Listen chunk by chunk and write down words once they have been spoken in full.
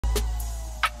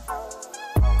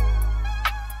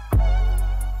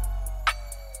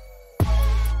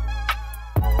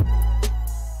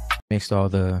amidst all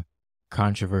the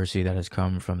controversy that has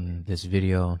come from this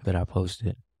video that I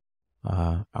posted,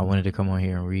 I wanted to come on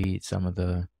here and read some of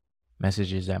the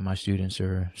messages that my students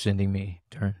are sending me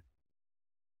during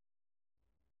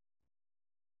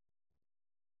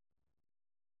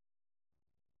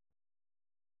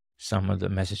some of the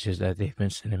messages that they've been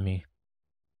sending me.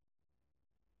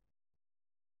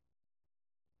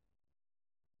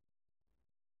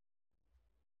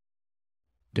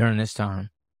 During this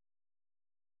time.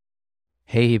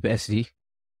 Hey, bestie.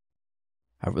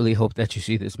 I really hope that you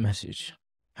see this message.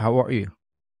 How are you?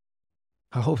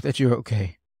 I hope that you're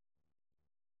okay.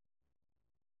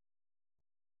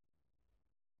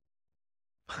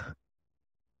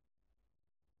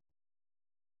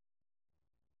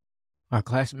 Our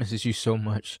class misses you so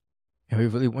much, and we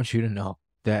really want you to know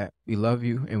that we love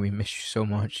you and we miss you so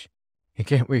much and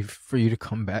can't wait for you to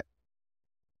come back.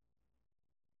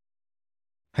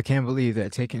 I can't believe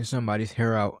that taking somebody's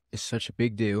hair out is such a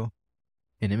big deal,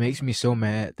 and it makes me so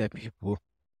mad that people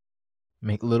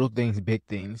make little things big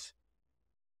things.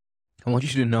 I want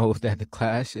you to know that the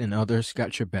class and others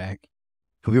got your back.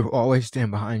 We will always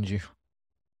stand behind you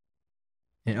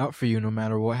and out for you no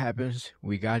matter what happens.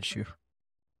 We got you.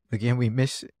 Again, we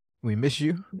miss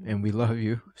you and we love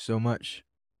you so much,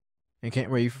 and can't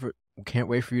wait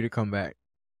for you to come back.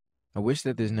 I wish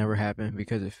that this never happened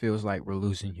because it feels like we're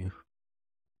losing you.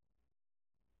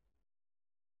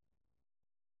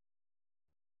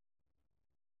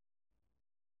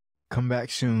 Come back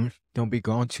soon. Don't be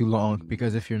gone too long,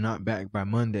 because if you're not back by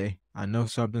Monday, I know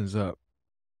something's up.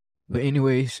 But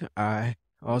anyways, I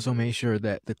also made sure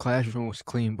that the classroom was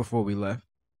clean before we left.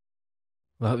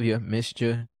 Love ya, missed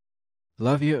ya.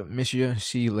 Love ya, miss ya,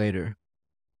 see you later.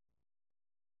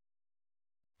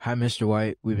 Hi, Mr.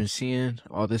 White. We've been seeing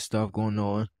all this stuff going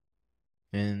on,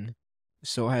 and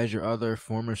so has your other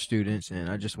former students, and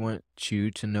I just want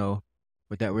you to know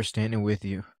that we're standing with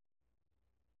you.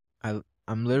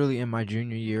 I'm literally in my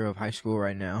junior year of high school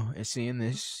right now, and seeing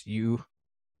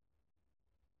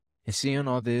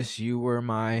all this, you were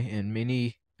my and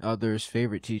many others'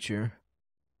 favorite teacher.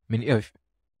 Many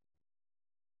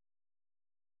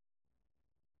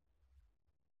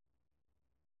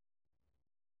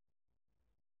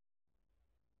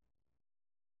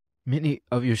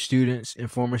of your students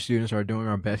and former students are doing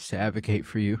our best to advocate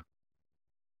for you.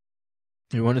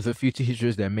 You're one of the few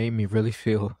teachers that made me really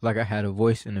feel like I had a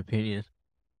voice and opinion.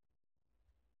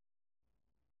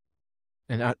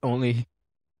 And not only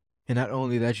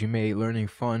that you made learning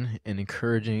fun and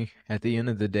encouraging, at the end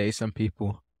of the day, some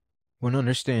people won't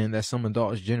understand that some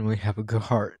adults genuinely have a good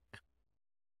heart.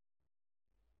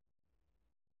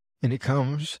 And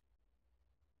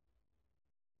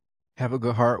have a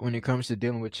good heart when it comes to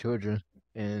dealing with children.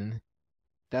 And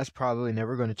that's probably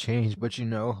never going to change, but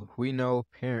we know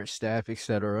parents, staff,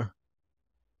 etc.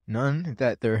 None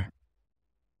that there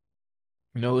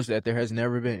knows that there has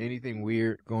never been anything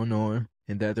weird going on,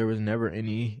 and that there was never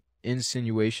any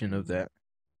insinuation of that.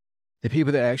 The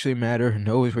people that actually matter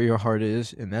knows where your heart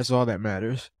is, and that's all that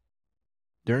matters.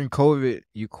 During COVID,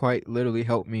 you quite literally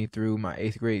helped me through my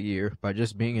 8th grade year by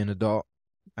just being an adult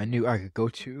I knew I could go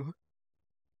to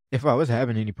if I was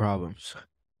having any problems.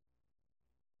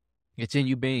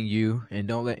 Continue being you, and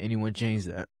don't let anyone change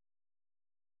that.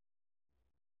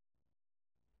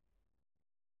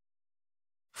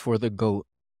 For the GOAT.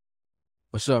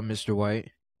 What's up, Mr.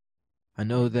 White? I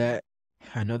know that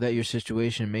your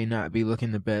situation may not be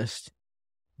looking the best,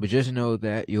 but just know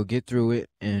that you'll get through it,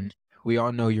 and we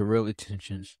all know your real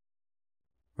intentions.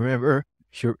 Remember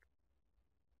your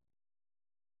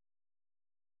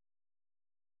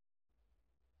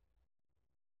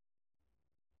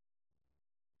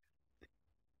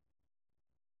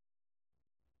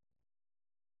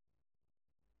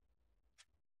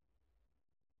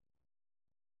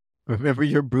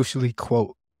Bruce Lee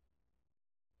quote.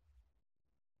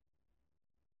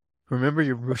 Remember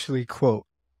your Bruce Lee quote.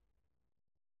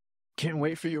 Can't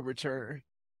wait for your return.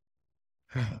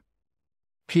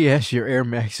 P.S. Your Air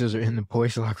Maxes are in the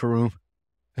boys' locker room.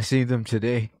 I seen them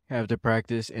today after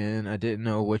practice, and I didn't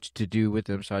know what to do with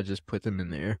them, so I just put them in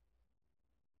there.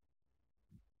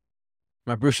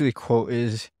 My Bruce Lee quote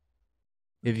is,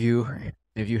 if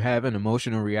you have an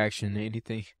emotional reaction to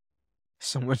anything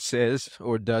someone says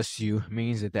or does to you,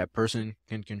 means that person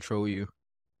can control you,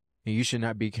 and you should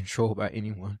not be controlled by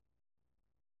anyone.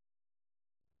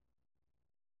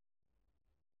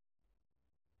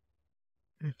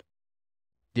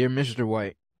 Dear Mr.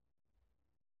 White,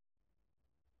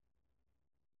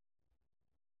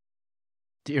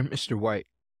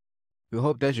 we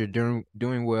hope that you're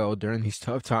doing well during these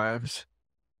tough times.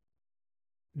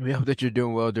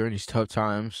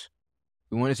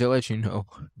 We wanted to let you know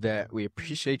that we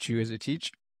appreciate you as a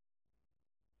teacher,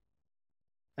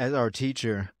 as our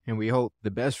teacher, and we hope the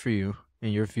best for you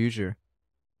in your future.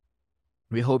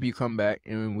 We hope you come back,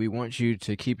 and we want you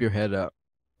to keep your head up.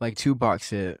 Like Tupac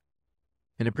said,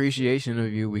 in appreciation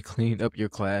of you, we cleaned up your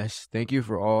class. Thank you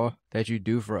for all that you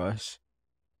do for us.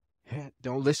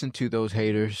 Don't listen to those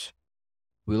haters.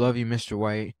 We love you, Mr.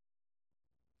 White.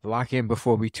 Lock in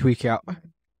before we tweak out.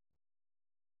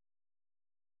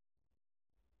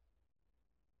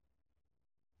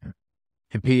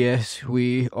 And P.S.,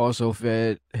 we also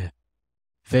fed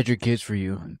your kids for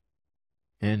you.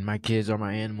 And my kids are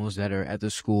my animals that are at the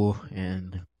school,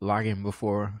 and logging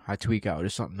before I tweak out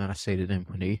is something that I say to them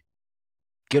when they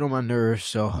get on my nerves.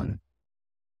 So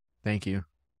thank you.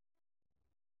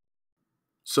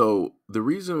 So the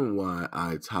reason why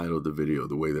I titled the video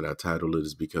the way that I titled it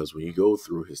is because when you go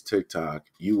through his TikTok,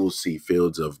 you will see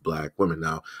fields of black women.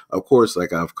 Now, of course,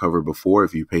 like I've covered before,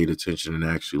 if you paid attention and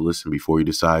actually listened before you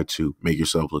decide to make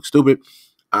yourself look stupid,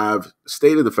 I've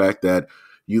stated the fact that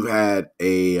you had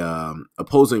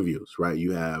opposing views, right?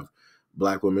 You have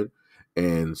black women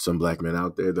and some black men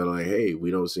out there that are like, hey,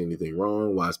 we don't see anything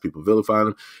wrong. Why is people vilifying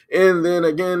them? And then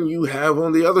again, you have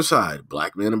on the other side,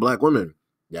 black men and black women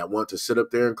that want to sit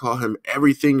up there and call him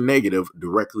everything negative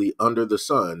directly under the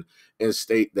sun and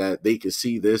state that they can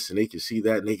see this and they can see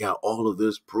that and they got all of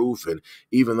this proof. And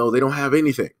even though they don't have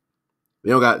anything, they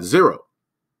don't got zero.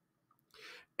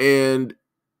 And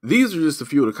these are just a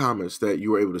few of the comments that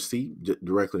you were able to see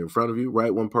directly in front of you,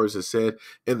 right? One person said,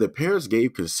 and the parents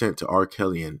gave consent to R.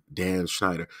 Kelly and Dan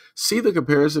Schneider. See the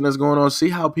comparison that's going on?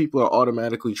 See how people are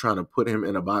automatically trying to put him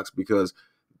in a box because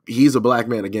he's a black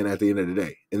man again at the end of the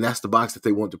day. And that's the box that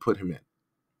they want to put him in.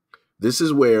 This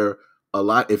is where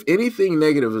if anything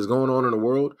negative is going on in the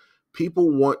world,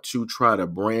 people want to try to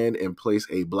brand and place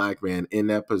a black man in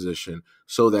that position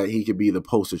so that he could be the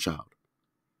poster child.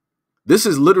 This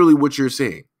is literally what you're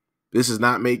seeing. This is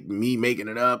not me making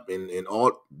it up and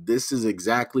all. This is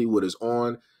exactly what is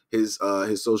on his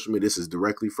social media. This is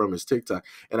directly from his TikTok.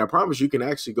 And I promise you can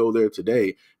actually go there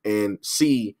today and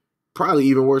see probably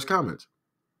even worse comments.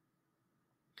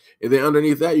 And then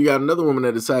underneath that, you got another woman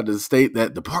that decided to state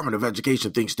that Department of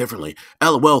Education thinks differently.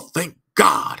 LOL, thank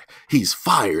God he's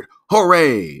fired.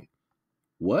 Hooray.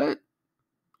 What?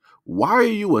 Why are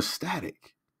you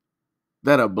ecstatic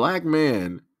that a black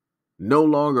man no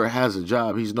longer has a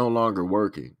job? He's no longer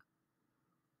working.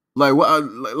 Like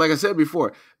I said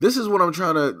before, this is what I'm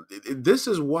trying to, this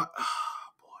is what,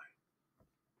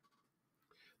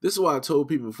 this is why I told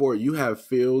people before, you have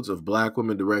fields of black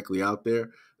women directly out there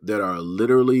that are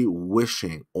literally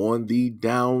wishing on the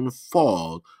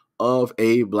downfall of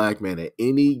a black man at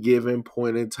any given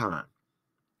point in time.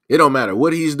 It don't matter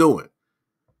what he's doing.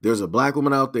 There's a black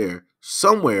woman out there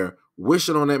somewhere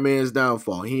wishing on that man's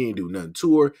downfall. He ain't do nothing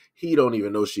to her. He don't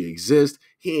even know she exists.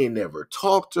 He ain't never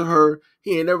talked to her.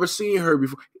 He ain't never seen her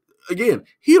before. Again,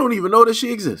 he don't even know that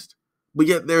she exists. But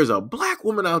yet there's a black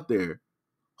woman out there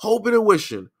hoping and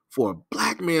wishing for a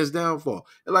black man's downfall.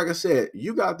 And like I said,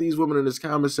 you got these women in this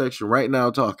comment section right now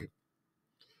talking.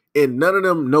 And none of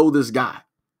them know this guy.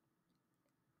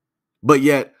 But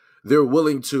yet they're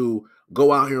willing to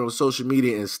go out here on social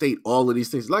media and state all of these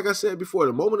things. Like I said before,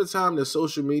 the moment of time that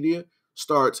social media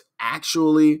starts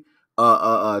actually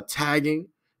tagging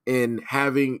and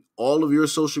having all of your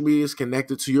social medias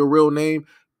connected to your real name,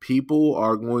 people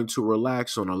are going to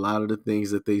relax on a lot of the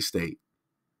things that they state.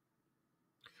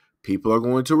 People are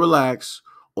going to relax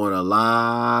on a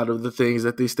lot of the things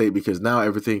that they state because now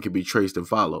everything can be traced and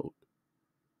followed.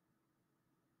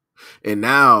 And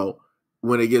now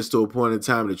when it gets to a point in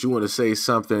time that you want to say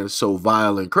something so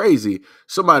vile and crazy,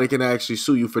 somebody can actually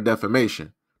sue you for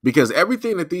defamation. Because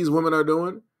everything that these women are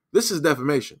doing, this is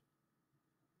defamation.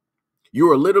 You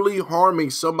are literally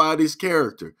harming somebody's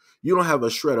character. You don't have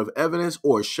a shred of evidence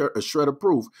or a shred of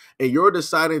proof. And you're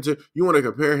deciding you want to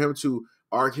compare him to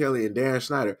R. Kelly and Dan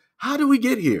Schneider. How did we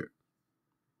get here?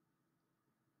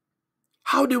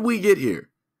 How did we get here?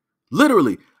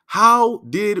 Literally, how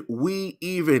did we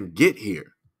even get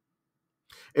here?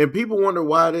 And people wonder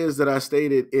why it is that I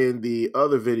stated in the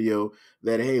other video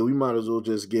that, hey, we might as well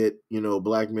just get,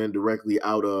 black men directly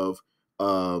out of,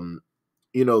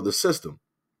 the system.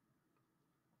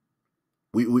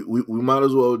 We might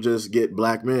as well just get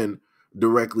black men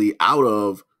directly out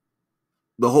of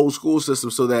the whole school system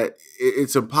so that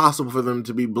it's impossible for them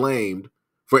to be blamed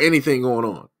for anything going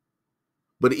on.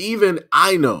 But even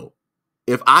I know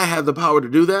if I had the power to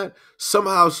do that,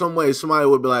 somehow, some way, somebody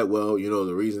would be like, well,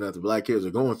 the reason that the black kids are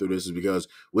going through this is because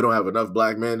we don't have enough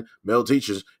black men, male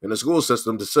teachers in the school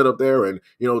system to sit up there and,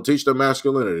 teach them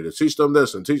masculinity, to teach them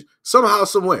this and teach somehow,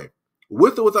 some way.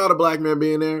 With or without a black man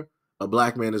being there, a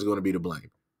black man is going to be to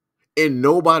blame. And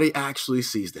nobody actually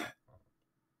sees that.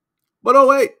 But oh,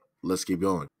 wait, let's keep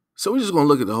going. So we're just going to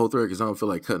look at the whole thread because I don't feel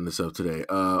like cutting this up today.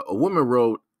 A woman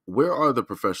wrote, where are the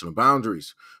professional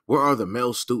boundaries? Where are the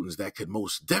male students that could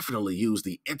most definitely use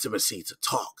the intimacy to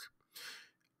talk?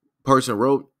 Person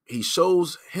wrote, he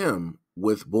shows him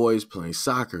with boys playing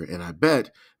soccer, and I bet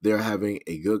they're having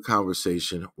a good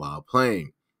conversation while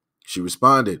playing. She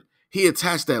responded, he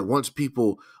attached that once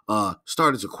people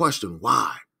started to question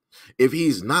why. If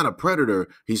he's not a predator,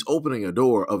 he's opening a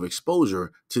door of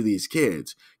exposure to these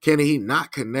kids. Can he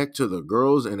not connect to the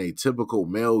girls in a typical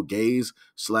male gaze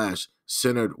 /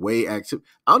 centered way active?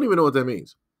 I don't even know what that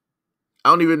means. I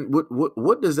don't even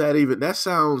what does that even? That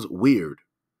sounds weird.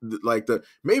 Like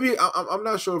maybe I'm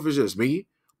not sure if it's just me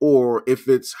or if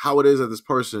it's how it is that this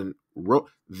person wrote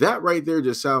that right there.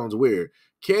 Just sounds weird.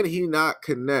 Can he not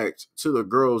connect to the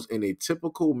girls in a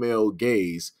typical male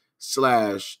gaze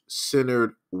 /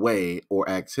 centered way or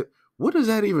active? What does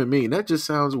that even mean? That just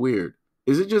sounds weird.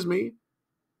 Is it just me?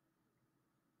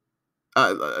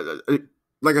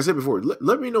 Like I said before,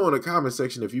 let me know in the comment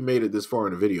section if you made it this far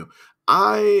in the video.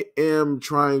 I am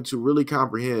trying to really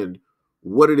comprehend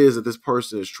what it is that this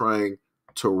person is trying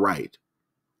to write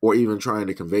or even trying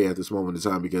to convey at this moment in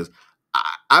time, because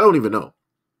I don't even know.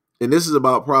 And this is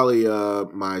about probably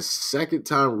my second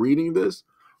time reading this.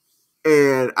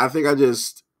 And I think I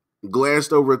just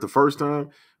glanced over it the first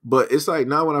time. But it's like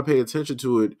now when I pay attention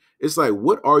to it, it's like,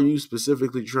 what are you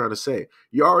specifically trying to say?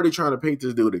 You're already trying to paint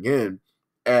this dude again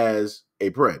as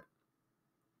a pred.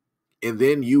 And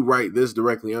then you write this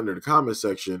directly under the comment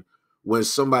section when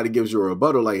somebody gives you a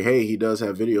rebuttal, like, hey, he does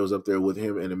have videos up there with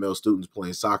him and the male students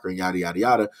playing soccer and yada, yada,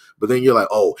 yada. But then you're like,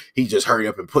 oh, he just hurried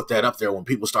up and put that up there when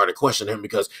people started questioning him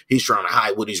because he's trying to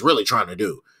hide what he's really trying to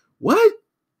do. What?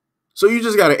 So you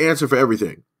just got to answer for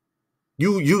everything.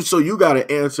 So you got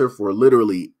to answer for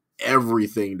literally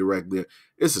everything directly.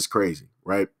 This is crazy,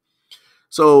 right?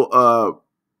 So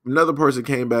another person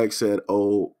came back, said,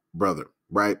 oh, brother,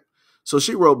 right? So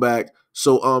she wrote back,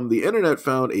 so the internet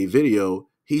found a video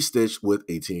he stitched with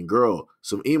a teen girl,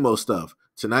 some emo stuff.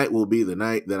 Tonight will be the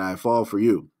night that I fall for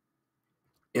you.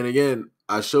 And again,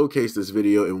 I showcased this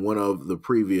video in one of the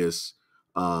previous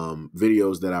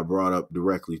videos that I brought up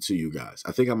directly to you guys.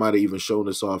 I think I might have even shown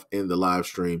this off in the live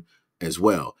stream as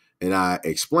well. And I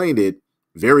explained it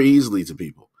very easily to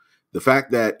people. The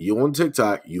fact that you on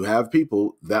TikTok, you have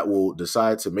people that will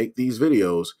decide to make these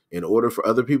videos in order for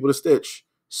other people to stitch.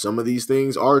 Some of these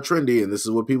things are trendy, and this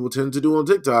is what people tend to do on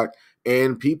TikTok.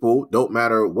 And people, don't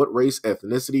matter what race,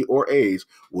 ethnicity, or age,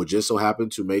 will just so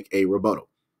happen to make a rebuttal,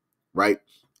 right?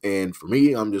 And for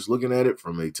me, I'm just looking at it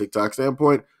from a TikTok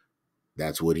standpoint.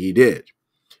 That's what he did.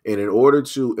 And in order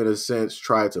to, in a sense,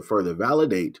 try to further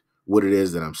validate what it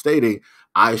is that I'm stating,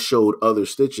 I showed other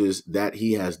stitches that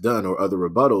he has done or other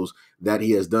rebuttals that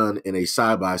he has done in a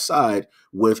side-by-side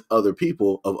with other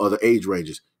people of other age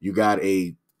ranges. You got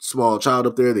a small child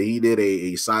up there that he did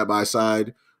a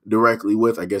side-by-side directly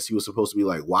with. I guess he was supposed to be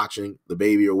like watching the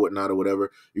baby or whatnot or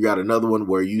whatever. You got another one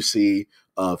where you see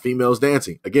females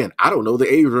dancing. Again, I don't know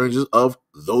the age ranges of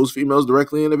those females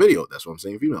directly in the video. That's what I'm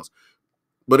saying, females.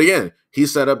 But again, he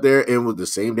sat up there and with the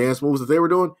same dance moves that they were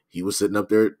doing, he was sitting up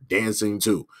there dancing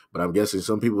too. But I'm guessing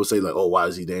some people will say like, oh, why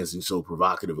is he dancing so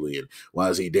provocatively? And why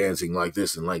is he dancing like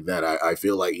this and like that? I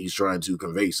feel like he's trying to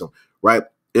convey some, right?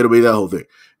 It'll be that whole thing.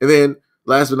 And then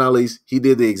last but not least, he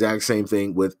did the exact same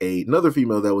thing with another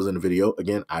female that was in the video.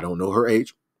 Again, I don't know her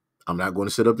age. I'm not going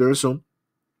to sit up there and assume.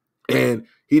 And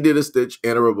he did a stitch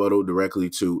and a rebuttal directly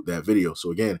to that video.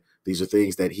 So again, these are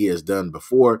things that he has done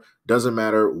before. Doesn't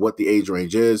matter what the age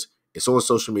range is. It's on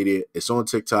social media. It's on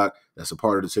TikTok. That's a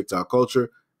part of the TikTok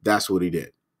culture. That's what he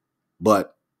did.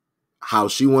 But how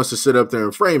she wants to sit up there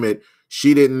and frame it,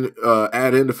 she didn't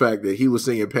add in the fact that he was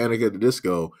singing Panic at the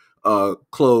Disco,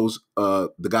 close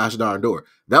the gosh darn door.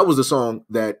 That was the song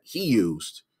that he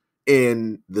used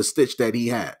in the stitch that he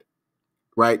had,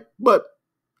 right? But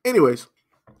anyways,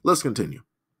 let's continue,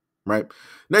 right?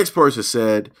 Next person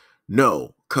said,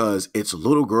 no, because it's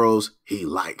little girls he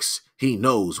likes. He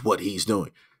knows what he's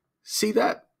doing. See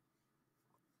that?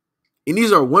 And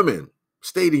these are women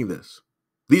stating this.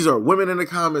 These are women in the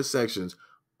comment sections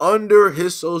under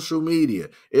his social media.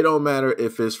 It don't matter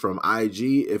if it's from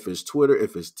IG, if it's Twitter,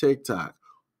 if it's TikTok.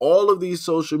 All of these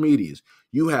social medias,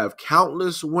 you have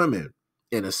countless women,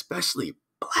 and especially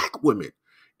black women,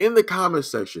 in the comment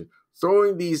section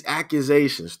throwing these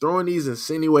accusations, throwing these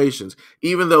insinuations,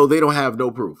 even though they don't have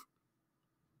no proof.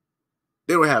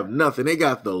 They don't have nothing. They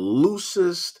got the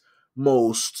loosest,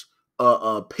 most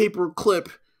paperclip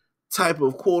type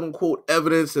of quote unquote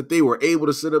evidence that they were able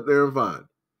to sit up there and find.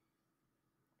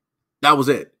 That was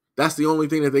it. That's the only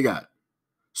thing that they got.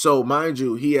 So, mind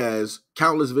you, he has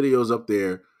countless videos up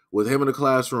there with him in the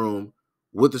classroom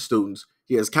with the students.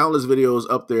 He has countless videos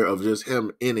up there of just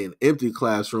him in an empty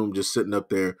classroom, just sitting up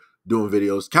there doing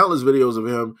videos. Countless videos of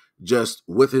him just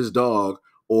with his dog,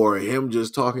 or him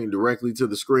just talking directly to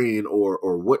the screen,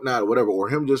 or whatnot, whatever, or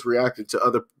him just reacting to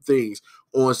other things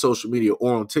on social media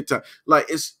or on TikTok. Like,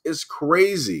 it's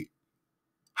crazy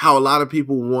how a lot of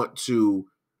people want to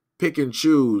pick and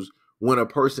choose when a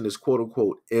person is quote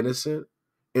unquote innocent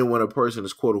and when a person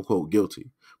is quote unquote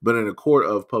guilty. But in a court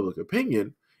of public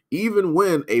opinion, even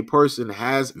when a person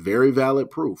has very valid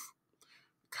proof,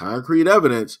 concrete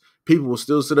evidence, people will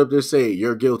still sit up there and say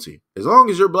you're guilty. As long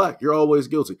as you're black, you're always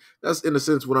guilty. That's in a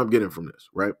sense what I'm getting from this,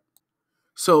 right?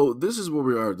 So this is where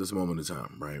we are at this moment in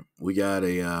time, right? We got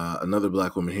another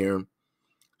black woman here.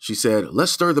 She said,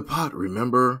 "Let's stir the pot,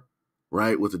 remember?"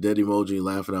 Right? With the dead emoji,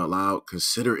 laughing out loud.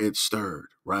 Consider it stirred,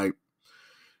 right?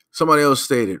 Somebody else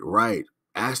stated, right?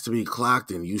 Ask to be clocked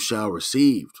and you shall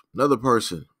receive. Another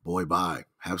person, boy, bye.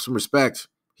 Have some respect.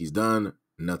 He's done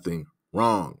nothing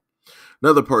wrong.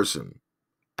 Another person,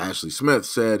 Ashley Smith,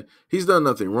 said, he's done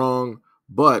nothing wrong,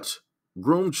 but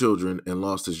groomed children and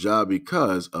lost his job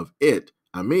because of it.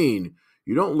 I mean,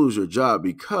 you don't lose your job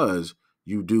because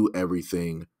you do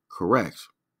everything correct,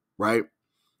 right?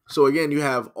 So again, you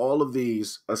have all of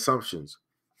these assumptions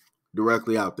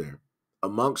directly out there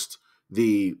amongst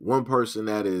the one person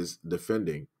that is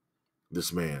defending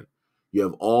this man. You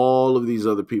have all of these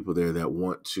other people there that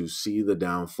want to see the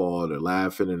downfall. They're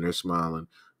laughing and they're smiling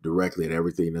directly at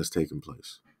everything that's taking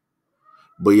place.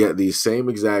 But yet these same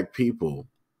exact people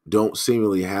don't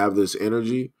seemingly have this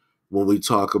energy when we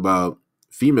talk about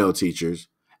female teachers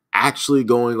actually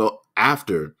going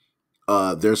after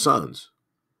their sons,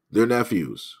 their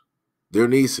nephews, their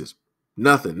nieces.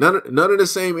 Nothing. None of the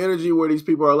same energy where these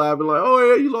people are laughing like,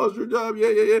 oh, yeah, you lost your job. Yeah,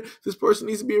 yeah, yeah. This person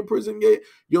needs to be in prison. Yeah.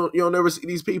 You don't never see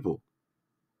these people.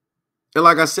 And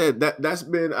like I said, that's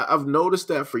been, I've noticed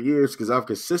that for years because I've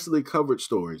consistently covered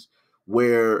stories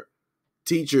where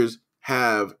teachers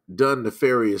have done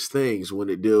nefarious things when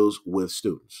it deals with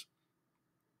students.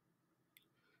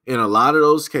 In a lot of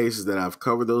those cases that I've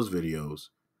covered those videos,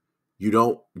 you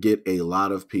don't get a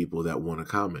lot of people that want to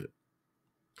comment.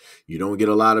 You don't get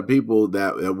a lot of people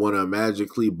that want to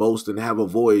magically boast and have a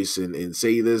voice and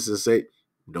say this and say,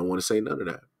 don't want to say none of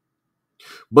that.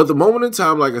 But the moment in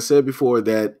time, like I said before,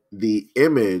 that the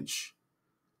image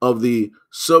of the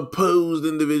supposed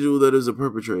individual that is a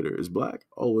perpetrator is black,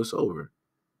 oh, it's over.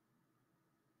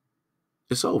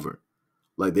 It's over.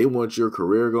 Like, they want your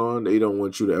career gone. They don't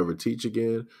want you to ever teach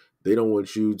again. They don't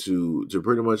want you to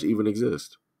pretty much even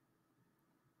exist.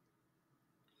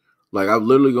 Like, I've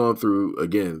literally gone through,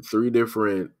 again, 3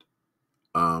 different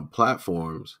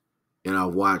platforms, and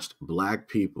I've watched black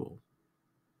people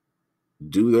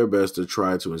do their best to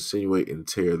try to insinuate and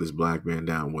tear this black man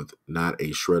down with not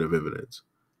a shred of evidence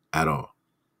at all.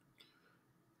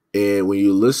 And when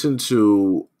you listen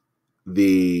to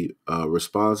the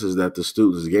responses that the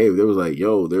students gave, they was like,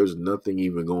 yo, there's nothing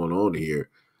even going on here.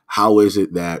 How is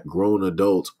it that grown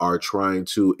adults are trying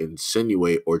to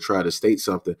insinuate or try to state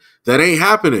something that ain't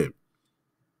happening?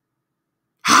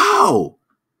 How?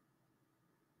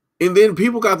 And then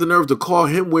people got the nerve to call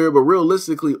him weird, but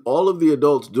realistically, all of the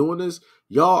adults doing this,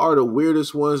 y'all are the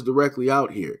weirdest ones directly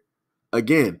out here.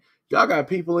 Again, y'all got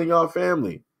people in y'all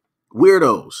family,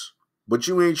 weirdos, but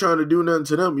you ain't trying to do nothing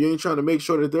to them. You ain't trying to make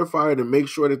sure that they're fired and make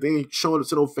sure that they ain't showing it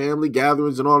to no family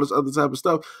gatherings and all this other type of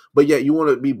stuff. But yet you want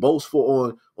to be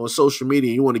boastful on social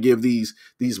media. You want to give these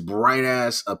bright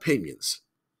ass opinions,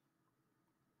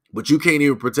 but you can't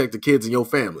even protect the kids in your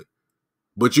family.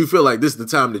 But you feel like this is the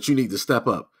time that you need to step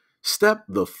up. Step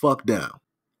the fuck down.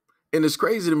 And it's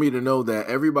crazy to me to know that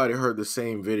everybody heard the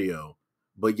same video,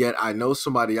 but yet I know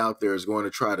somebody out there is going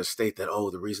to try to state that, oh,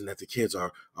 the reason that the kids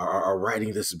are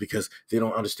writing this is because they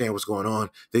don't understand what's going on.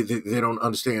 They don't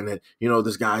understand that, you know,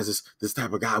 this guy's this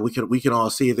type of guy. We can all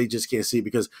see it. They just can't see it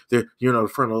because they're, you know, the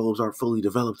frontal lobes aren't fully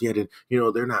developed yet, and you know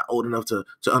they're not old enough to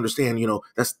understand. You know,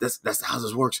 that's how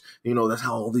this works. You know, that's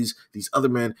how all these other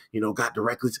men, you know, got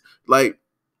directly like.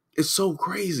 It's so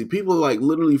crazy. People are like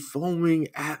literally foaming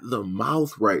at the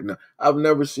mouth right now. I've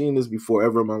never seen this before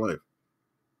ever in my life.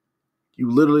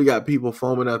 You literally got people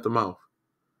foaming at the mouth.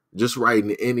 Just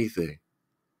writing anything.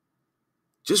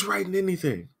 Just writing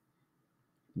anything.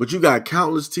 But you got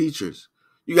countless teachers.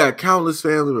 You got countless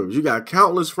family members. You got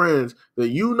countless friends that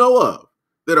you know of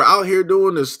that are out here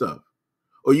doing this stuff.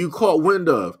 Or you caught wind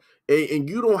of. And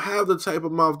you don't have the type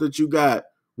of mouth that you got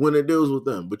when it deals with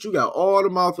them. But you got all the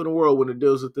mouth in the world when it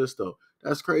deals with this, though.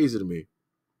 That's crazy to me.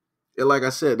 And like I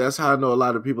said, that's how I know a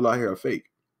lot of people out here are fake.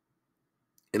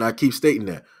 And I keep stating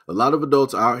that. A lot of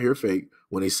adults are out here fake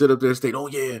when they sit up there and state, oh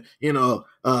yeah,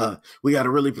 we gotta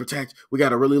really protect, we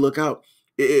gotta really look out.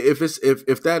 If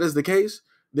that is the case,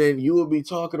 then you will be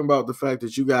talking about the fact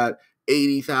that you got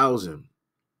 80,000,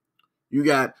 you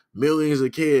got millions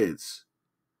of kids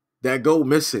that go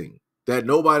missing, that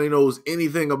nobody knows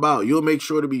anything about. You'll make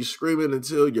sure to be screaming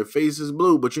until your face is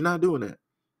blue, but you're not doing that.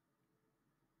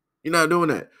 You're not doing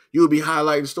that. You'll be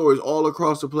highlighting stories all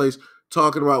across the place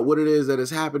talking about what it is that is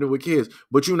happening with kids,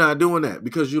 but you're not doing that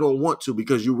because you don't want to,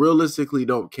 because you realistically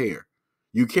don't care.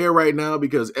 You care right now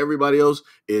because everybody else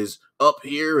is up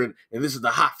here and this is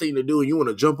the hot thing to do, and you want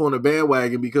to jump on the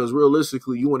bandwagon because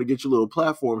realistically you want to get your little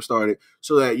platform started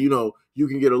so that, you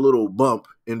can get a little bump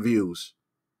in views,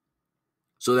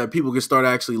 so that people can start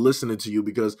actually listening to you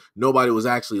because nobody was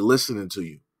actually listening to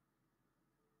you.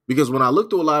 Because when I look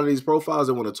through a lot of these profiles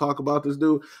and want to talk about this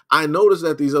dude, I notice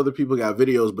that these other people got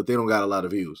videos, but they don't got a lot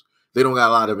of views. They don't got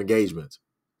a lot of engagement.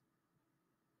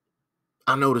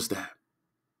 I noticed that.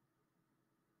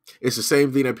 It's the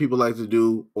same thing that people like to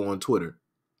do on Twitter.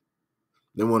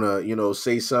 They want to,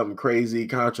 say something crazy,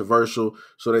 controversial,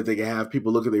 so that they can have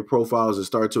people look at their profiles and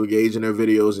start to engage in their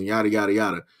videos and yada, yada,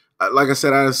 yada. Like I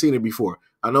said, I've seen it before.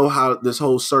 I know how this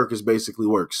whole circus basically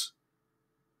works.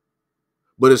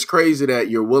 But it's crazy that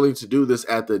you're willing to do this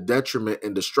at the detriment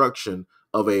and destruction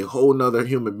of a whole nother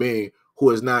human being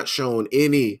who has not shown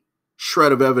any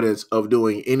shred of evidence of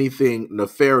doing anything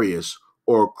nefarious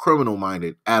or criminal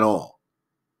minded at all.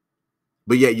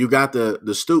 But yet you got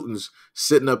the students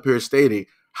sitting up here stating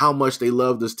how much they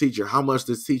love this teacher, how much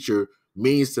this teacher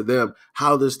means to them,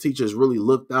 how this teacher has really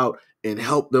looked out and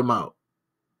helped them out,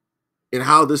 and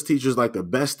how this teacher is like the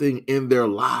best thing in their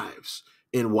lives,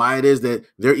 and why it is that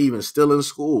they're even still in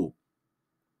school.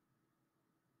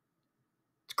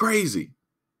 It's crazy.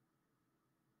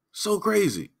 So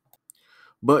crazy.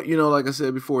 But, like I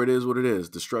said before, it is what it is.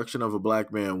 Destruction of a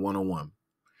black man 101.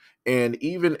 And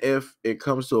even if it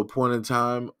comes to a point in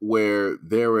time where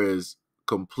there is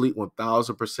complete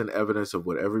 1000% evidence of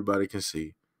what everybody can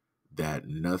see, that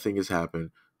nothing has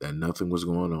happened, that nothing was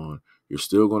going on, you're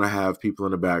still going to have people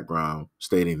in the background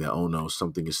stating that, oh no,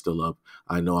 something is still up.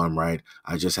 I know I'm right.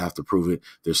 I just have to prove it.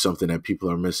 There's something that people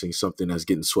are missing, something that's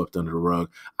getting swept under the rug.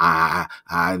 I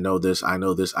know this, I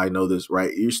know this, I know this,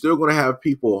 right? You're still going to have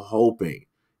people hoping,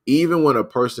 even when a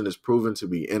person is proven to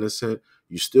be innocent,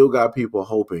 you still got people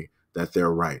hoping that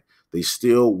they're right. They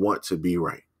still want to be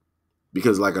right.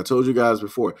 Because like I told you guys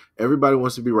before, everybody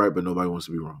wants to be right, but nobody wants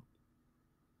to be wrong.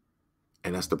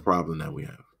 And that's the problem that we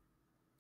have.